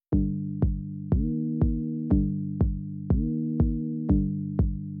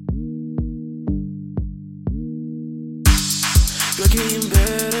getting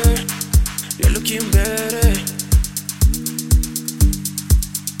better. You're looking better.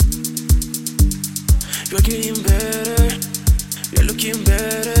 You're getting better. You're looking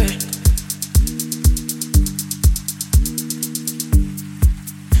better.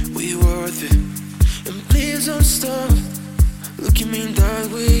 We worth it. And please don't stop looking me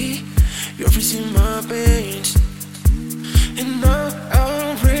that way. You're freezing my veins. And now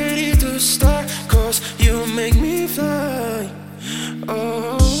I'm ready to start, 'cause you make me fly.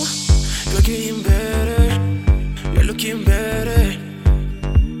 Oh, you're getting better. You're looking better.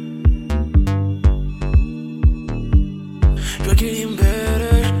 You're getting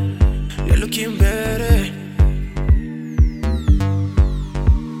better. You're looking better.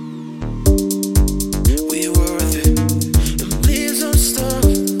 We worth it. And please don't stop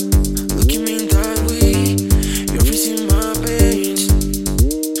looking me that way. You're freezing my veins.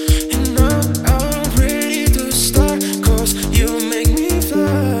 And now I'm ready to start, 'cause you make me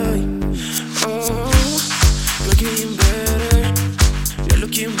fly. Oh, you're getting better. You're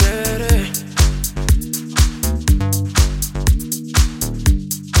looking better.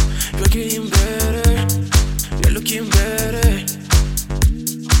 You're getting better. You're looking better.